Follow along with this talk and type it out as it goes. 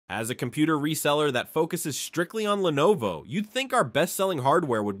As a computer reseller that focuses strictly on Lenovo, you'd think our best-selling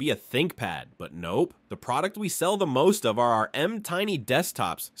hardware would be a ThinkPad, but nope. The product we sell the most of are our M Tiny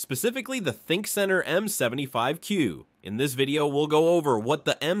desktops, specifically the ThinkCentre M75Q. In this video, we'll go over what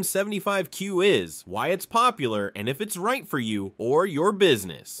the M75Q is, why it's popular, and if it's right for you or your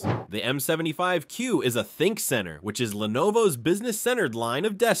business. The M75Q is a ThinkCentre, which is Lenovo's business-centered line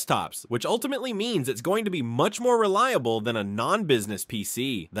of desktops, which ultimately means it's going to be much more reliable than a non-business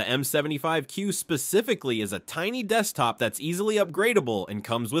PC. The M75Q specifically is a tiny desktop that's easily upgradable and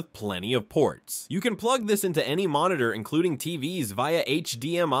comes with plenty of ports. You can plug this into any monitor, including TVs, via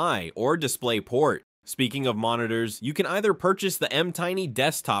HDMI or DisplayPort. Speaking of monitors, you can either purchase the M Tiny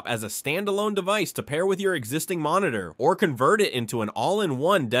desktop as a standalone device to pair with your existing monitor, or convert it into an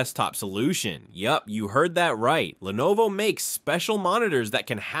all-in-one desktop solution. Yup, you heard that right. Lenovo makes special monitors that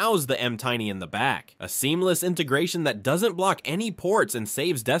can house the M Tiny in the back. A seamless integration that doesn't block any ports and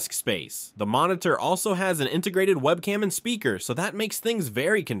saves desk space. The monitor also has an integrated webcam and speaker, so that makes things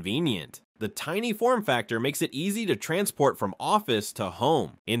very convenient. The tiny form factor makes it easy to transport from office to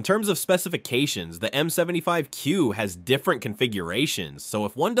home. In terms of specifications, the M75Q has different configurations, so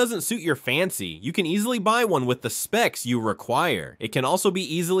if one doesn't suit your fancy, you can easily buy one with the specs you require. It can also be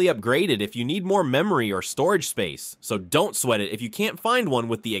easily upgraded if you need more memory or storage space, so don't sweat it if you can't find one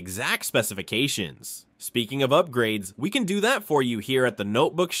with the exact specifications. Speaking of upgrades, we can do that for you here at the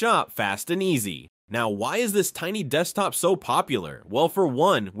Notebookshop fast and easy. Now, why is this tiny desktop so popular? Well, for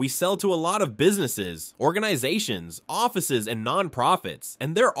one, we sell to a lot of businesses, organizations, offices, and nonprofits,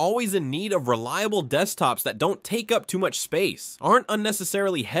 and they're always in need of reliable desktops that don't take up too much space, aren't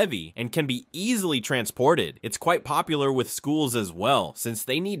unnecessarily heavy, and can be easily transported. It's quite popular with schools as well, since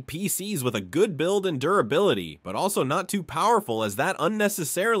they need PCs with a good build and durability, but also not too powerful, as that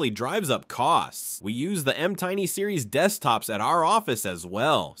unnecessarily drives up costs. We use the M Tiny series desktops at our office as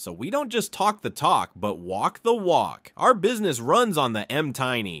well, so we don't just talk the talk, but walk the walk. Our business runs on the M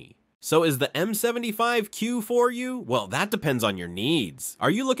Tiny. So is the M75Q for you? Well, that depends on your needs.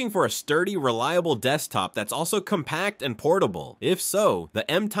 Are you looking for a sturdy, reliable desktop that's also compact and portable? If so, the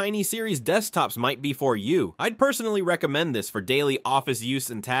M Tiny series desktops might be for you. I'd personally recommend this for daily office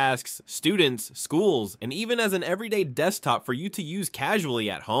use and tasks, students, schools, and even as an everyday desktop for you to use casually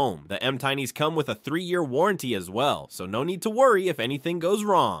at home. The M Tinys come with a 3-year warranty as well, so no need to worry if anything goes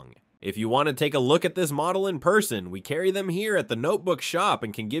wrong. If you want to take a look at this model in person, we carry them here at the Notebookshop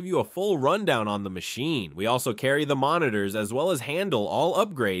and can give you a full rundown on the machine. We also carry the monitors as well as handle all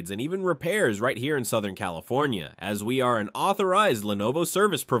upgrades and even repairs right here in Southern California, as we are an authorized Lenovo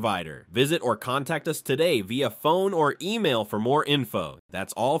service provider. Visit or contact us today via phone or email for more info.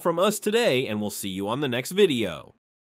 That's all from us today, and we'll see you on the next video.